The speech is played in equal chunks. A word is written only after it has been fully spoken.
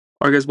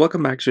Alright guys,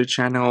 welcome back to the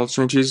channel.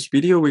 So in today's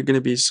video, we're going to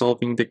be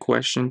solving the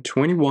question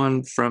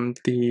 21 from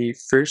the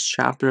first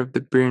chapter of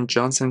the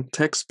Johnston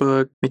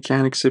textbook,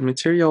 Mechanics of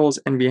Materials,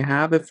 and we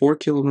have a 4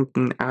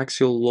 kilonewton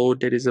axial load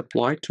that is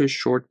applied to a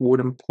short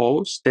wooden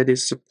post that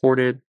is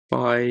supported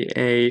by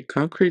a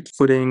concrete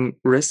footing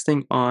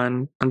resting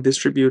on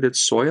undistributed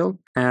soil.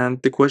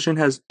 And the question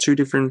has two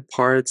different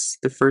parts.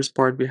 The first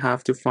part, we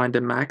have to find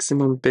the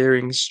maximum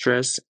bearing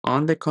stress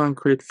on the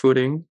concrete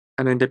footing.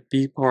 And in the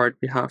B part,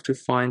 we have to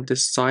find the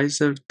size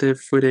of the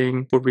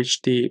footing for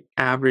which the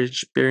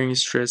average bearing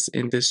stress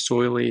in the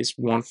soil is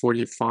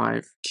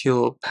 145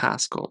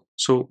 kilopascal.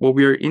 So what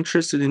we are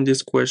interested in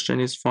this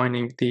question is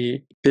finding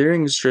the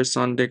bearing stress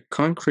on the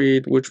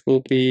concrete, which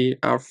will be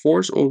our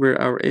force over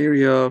our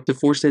area. The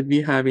force that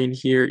we have in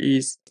here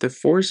is the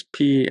force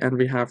P, and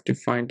we have to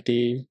find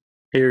the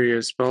area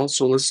as well.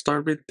 So let's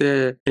start with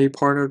the A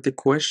part of the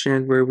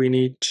question, where we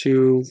need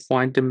to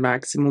find the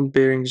maximum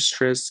bearing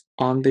stress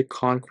on the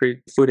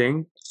concrete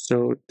footing.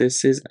 So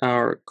this is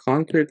our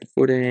concrete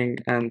footing,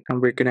 and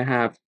we're gonna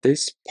have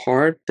this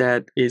part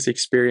that is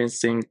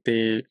experiencing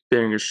the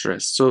bearing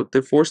stress. So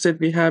the force that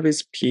we have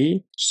is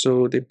P.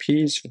 So the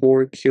P is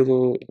 4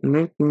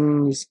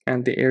 kilonewtons,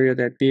 and the area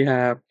that we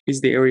have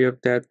is the area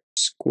of that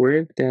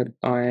square that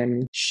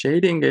I'm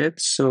shading it.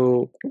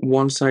 So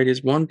one side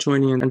is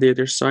 120 and the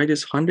other side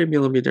is 100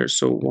 millimeters.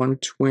 So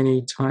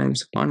 120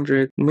 times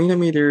 100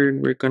 millimeter,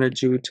 we're gonna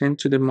do 10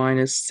 to the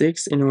minus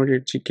 6 in order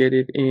to get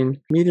it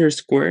in meters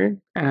squared.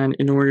 And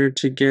in order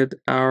to get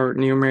our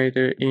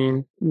numerator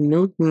in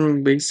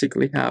Newton,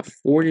 basically have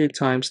 40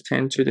 times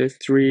 10 to the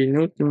 3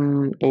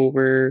 Newton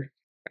over,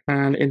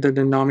 and in the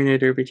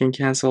denominator we can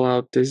cancel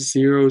out the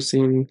zeros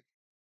in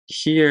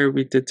here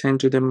with the 10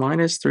 to the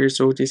minus 3,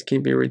 so this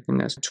can be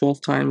written as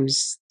 12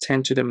 times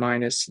 10 to the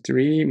minus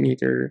 3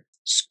 meter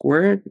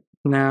squared.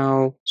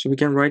 Now, so we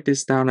can write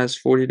this down as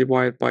 40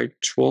 divided by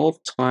 12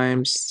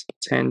 times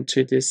 10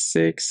 to the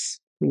 6.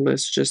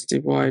 Let's just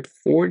divide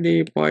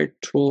 40 by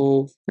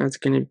 12. That's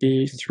going to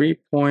be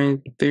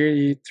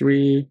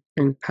 3.33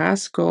 in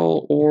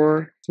Pascal,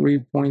 or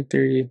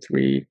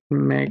 3.33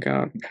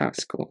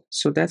 megapascal.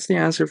 So that's the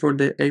answer for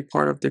the A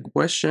part of the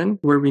question,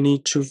 where we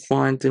need to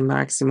find the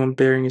maximum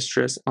bearing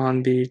stress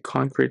on the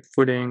concrete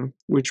footing,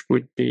 which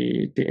would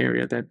be the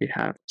area that we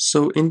have.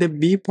 So in the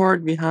B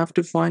part, we have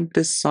to find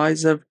the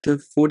size of the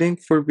footing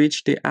for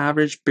which the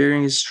average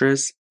bearing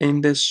stress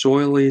in the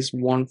soil is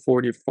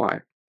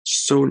 145.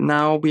 So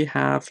now we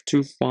have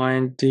to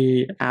find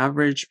the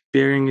average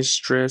bearing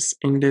stress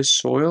in the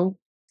soil.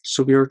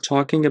 So we are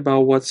talking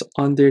about what's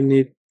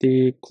underneath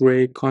the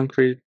gray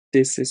concrete.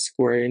 This is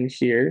square in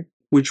here,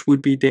 which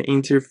would be the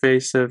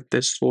interface of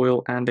the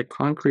soil and the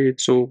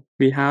concrete. So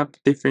we have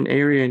different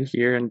area in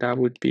here, and that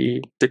would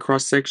be the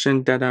cross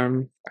section that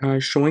I'm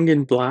showing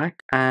in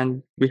black.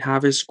 And we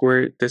have a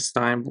square this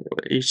time.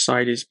 Each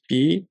side is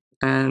B,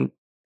 and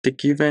the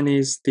given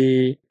is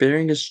the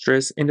bearing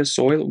stress in the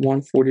soil,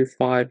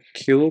 145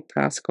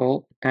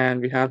 kilopascal. And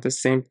we have the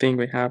same thing.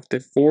 We have the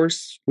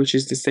force, which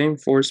is the same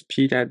force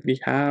P that we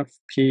have,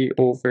 P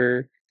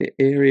over the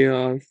area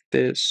of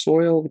the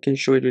soil. We can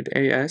show it with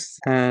AS.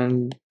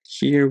 And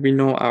here we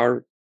know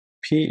our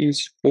P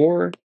is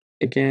 4,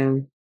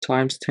 again,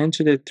 times 10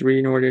 to the 3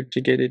 in order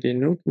to get it in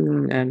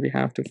Newton. And we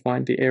have to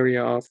find the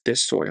area of the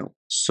soil.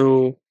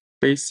 So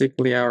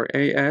basically our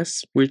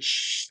AS,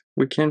 which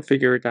we can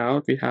figure it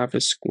out. We have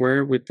a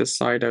square with the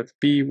side of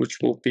B, which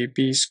will be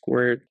B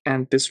squared,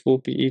 and this will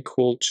be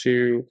equal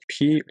to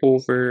P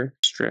over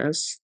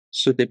stress.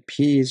 So the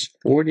P is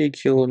 40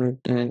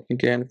 kilonewton,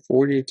 again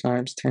 40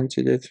 times 10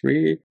 to the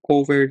 3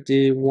 over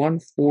the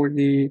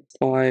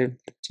 145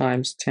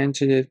 times 10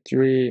 to the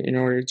 3 in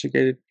order to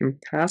get it in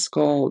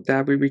Pascal.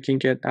 That way we can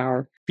get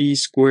our B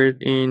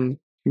squared in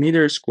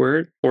meter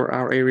squared, or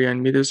our area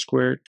in meter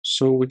squared.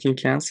 So we can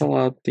cancel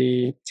out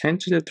the 10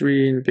 to the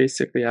 3 and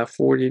basically have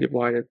 40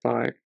 divided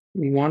by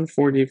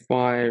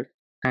 145,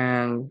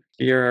 and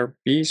here our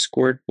B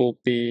squared will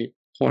be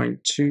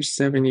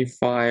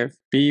 0.275.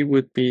 B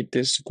would be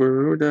the square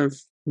root of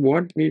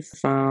what we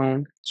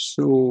found.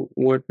 So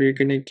what we're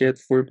gonna get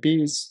for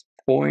B is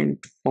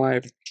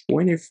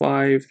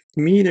 0.525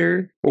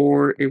 meter,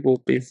 or it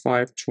will be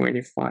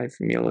 525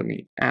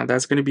 millimeter. And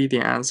that's going to be the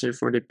answer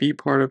for the B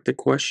part of the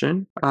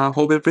question.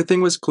 Hope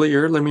everything was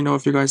clear. Let me know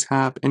if you guys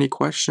have any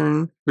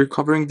question. We're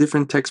covering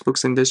different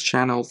textbooks in this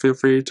channel. Feel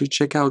free to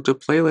check out the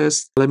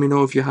playlist. Let me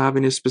know if you have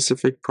any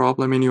specific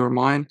problem in your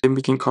mind. Then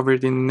we can cover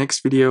it in the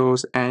next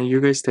videos. And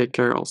you guys take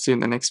care. I'll see you in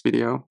the next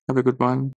video. Have a good one.